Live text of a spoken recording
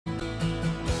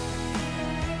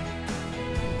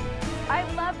I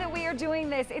love that we are doing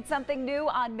this. It's something new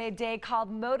on Midday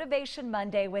called Motivation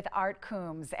Monday with Art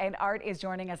Coombs. And Art is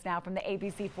joining us now from the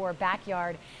ABC4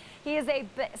 backyard. He is a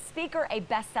speaker, a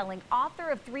best-selling author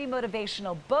of 3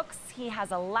 motivational books. He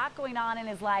has a lot going on in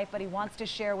his life, but he wants to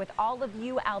share with all of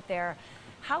you out there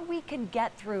how we can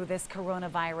get through this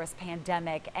coronavirus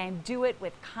pandemic and do it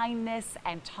with kindness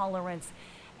and tolerance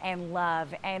and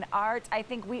love. And Art, I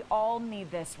think we all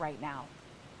need this right now.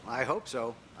 I hope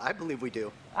so. I believe we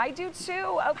do. I do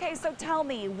too. Okay, so tell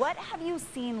me, what have you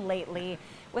seen lately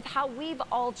with how we've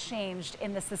all changed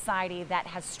in the society that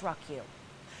has struck you?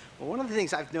 Well, one of the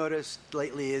things I've noticed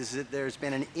lately is that there's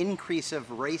been an increase of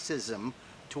racism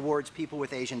towards people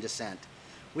with Asian descent.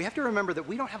 We have to remember that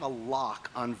we don't have a lock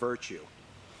on virtue.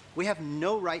 We have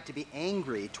no right to be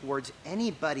angry towards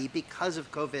anybody because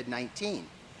of COVID-19.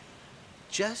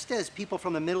 Just as people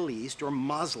from the Middle East or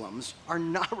Muslims are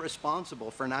not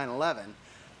responsible for 9/11,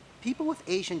 people with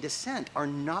Asian descent are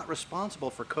not responsible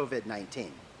for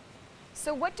COVID-19.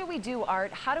 So what do we do,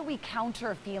 Art? How do we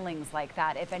counter feelings like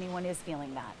that if anyone is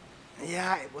feeling that?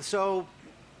 Yeah, so,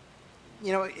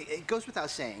 it goes without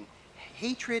saying,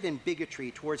 hatred and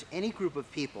bigotry towards any group of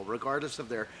people, regardless of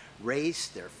their race,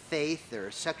 their faith,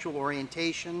 their sexual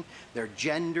orientation, their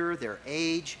gender, their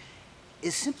age,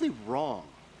 is simply wrong.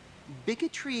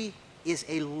 Bigotry is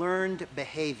a learned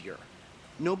behavior.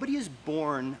 Nobody is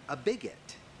born a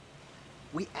bigot.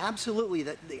 We absolutely,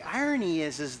 the irony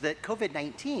is that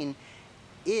COVID-19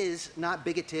 is not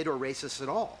bigoted or racist at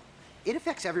all. It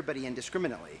affects everybody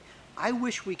indiscriminately. I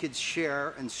wish we could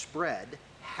share and spread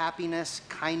happiness,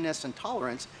 kindness, and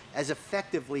tolerance as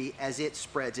effectively as it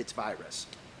spreads its virus.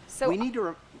 So we need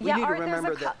to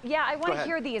remember that. Yeah, I want to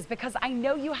hear these because I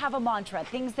know you have a mantra,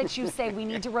 things that you say we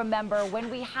need to remember when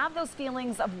we have those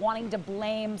feelings of wanting to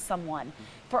blame someone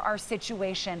for our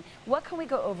situation. What can we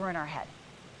go over in our head?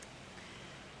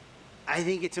 I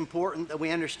think it's important that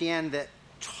we understand that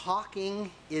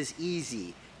talking is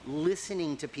easy.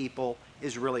 Listening to people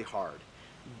is really hard.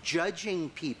 Judging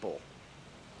people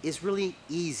is really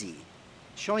easy.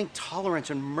 Showing tolerance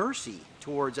and mercy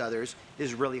towards others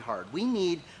is really hard. We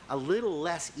need a little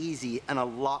less easy and a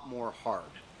lot more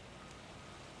hard.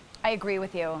 I agree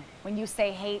with you. When you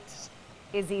say hate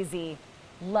is easy,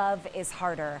 love is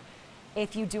harder.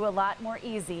 If you do a lot more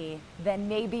easy, then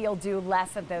maybe you'll do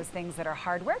less of those things that are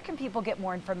hard. Where can people get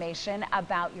more information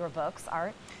about your books,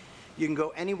 Art? You can go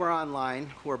anywhere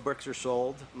online where books are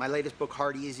sold. My latest book,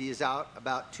 Hard Easy, is out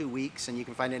about 2 weeks, and you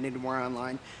can find it anywhere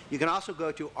online. You can also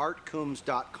go to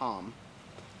artcoombs.com,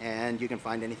 and you can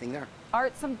find anything there.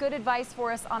 Art, some good advice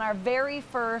for us on our very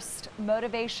first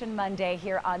Motivation Monday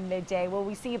here on Midday. Will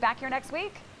we see you back here next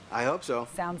week? I hope so.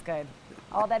 Sounds good.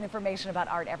 All that information about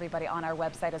Art, everybody, on our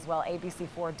website as well,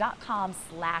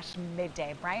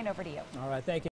 abc4.com/midday. Brian, over to you. All right, thank you.